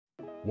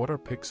What are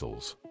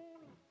pixels?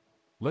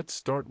 Let's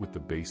start with the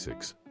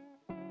basics.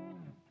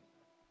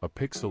 A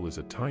pixel is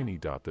a tiny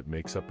dot that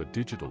makes up a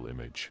digital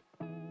image.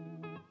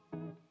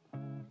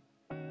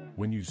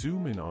 When you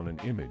zoom in on an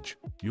image,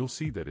 you'll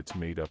see that it's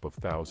made up of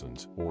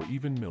thousands, or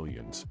even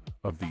millions,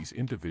 of these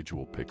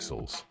individual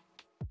pixels.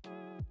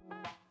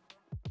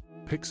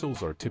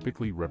 Pixels are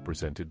typically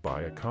represented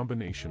by a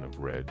combination of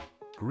red,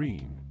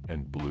 green,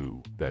 and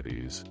blue, that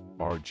is,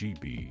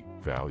 RGB,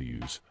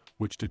 values,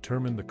 which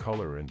determine the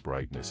color and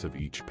brightness of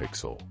each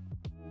pixel.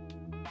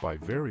 By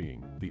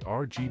varying the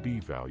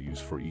RGB values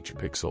for each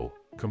pixel,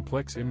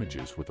 complex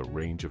images with a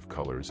range of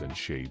colors and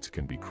shades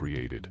can be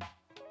created.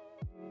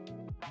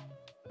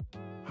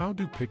 How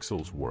do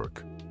pixels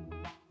work?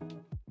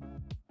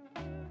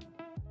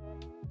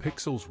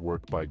 Pixels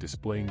work by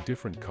displaying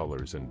different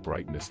colors and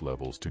brightness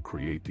levels to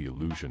create the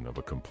illusion of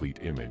a complete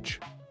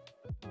image.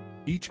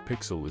 Each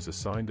pixel is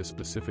assigned a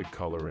specific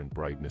color and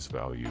brightness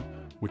value,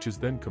 which is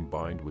then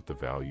combined with the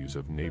values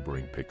of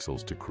neighboring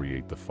pixels to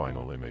create the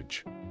final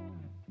image.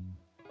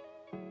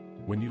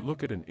 When you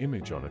look at an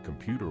image on a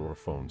computer or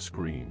phone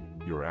screen,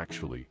 you're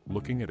actually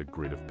looking at a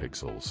grid of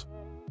pixels.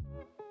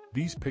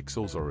 These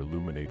pixels are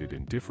illuminated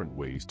in different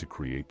ways to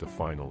create the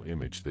final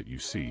image that you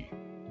see.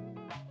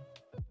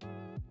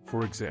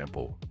 For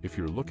example, if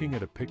you're looking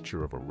at a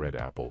picture of a red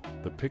apple,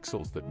 the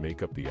pixels that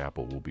make up the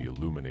apple will be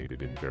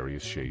illuminated in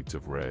various shades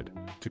of red,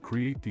 to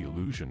create the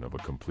illusion of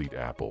a complete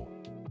apple.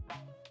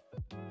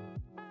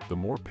 The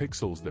more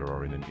pixels there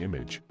are in an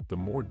image, the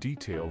more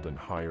detailed and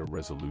higher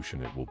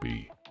resolution it will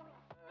be.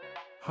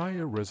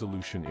 Higher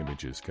resolution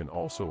images can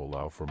also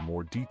allow for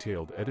more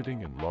detailed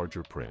editing and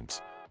larger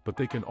prints, but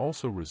they can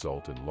also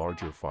result in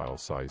larger file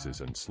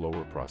sizes and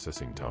slower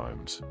processing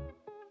times.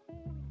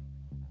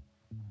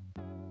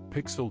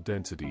 Pixel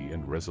density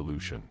and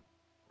resolution.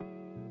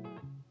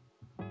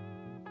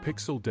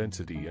 Pixel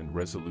density and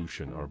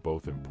resolution are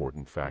both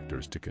important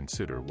factors to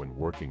consider when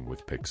working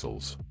with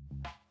pixels.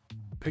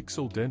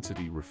 Pixel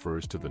density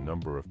refers to the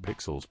number of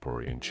pixels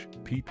per inch,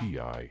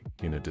 PPI,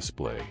 in a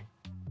display.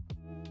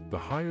 The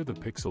higher the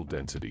pixel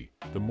density,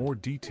 the more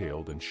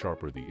detailed and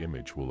sharper the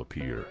image will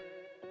appear.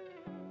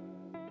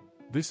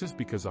 This is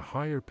because a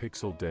higher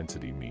pixel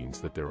density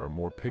means that there are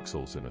more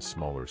pixels in a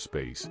smaller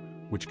space,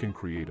 which can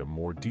create a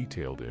more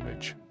detailed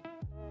image.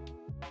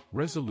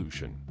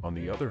 Resolution, on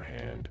the other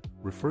hand,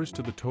 refers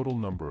to the total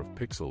number of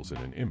pixels in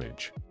an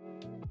image.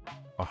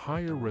 A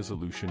higher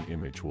resolution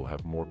image will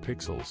have more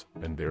pixels,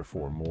 and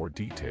therefore more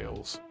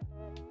details.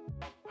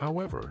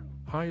 However,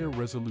 higher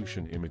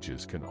resolution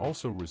images can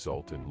also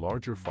result in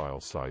larger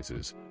file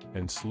sizes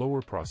and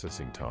slower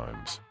processing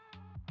times.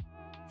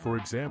 For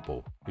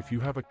example, if you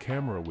have a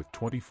camera with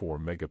 24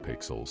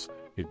 megapixels,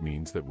 it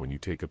means that when you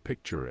take a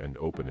picture and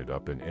open it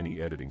up in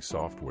any editing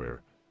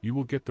software, you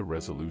will get the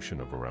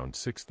resolution of around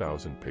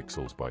 6,000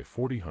 pixels by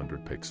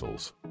 4,000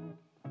 pixels.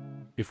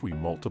 If we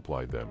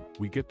multiply them,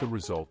 we get the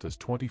result as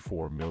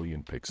 24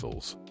 million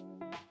pixels.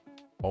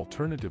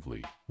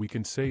 Alternatively, we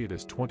can say it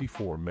as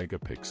 24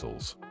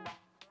 megapixels.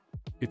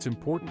 It's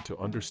important to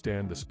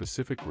understand the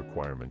specific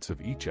requirements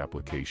of each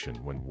application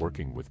when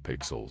working with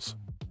pixels.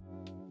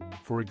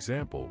 For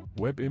example,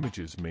 web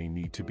images may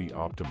need to be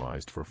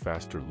optimized for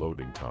faster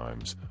loading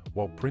times,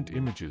 while print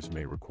images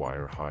may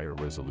require higher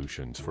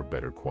resolutions for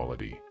better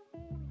quality.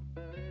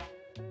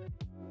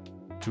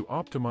 To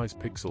optimize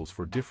pixels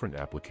for different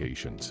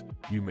applications,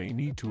 you may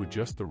need to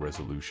adjust the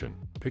resolution,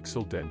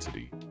 pixel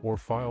density, or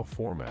file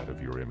format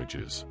of your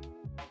images.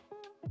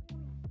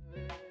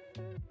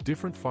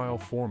 Different file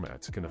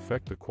formats can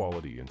affect the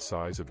quality and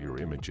size of your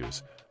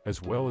images, as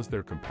well as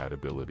their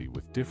compatibility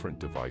with different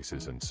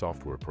devices and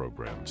software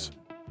programs.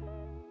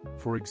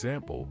 For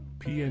example,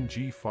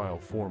 PNG file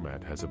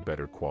format has a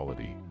better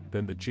quality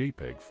than the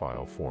JPEG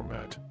file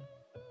format.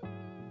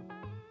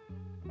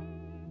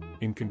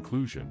 In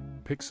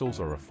conclusion, pixels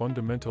are a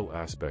fundamental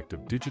aspect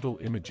of digital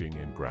imaging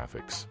and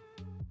graphics.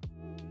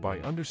 By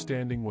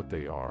understanding what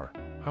they are,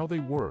 how they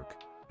work,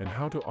 and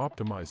how to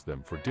optimize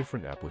them for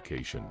different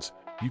applications,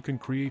 you can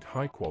create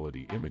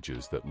high-quality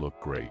images that look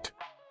great.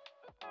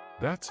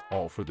 That's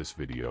all for this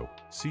video.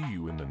 See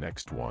you in the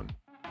next one.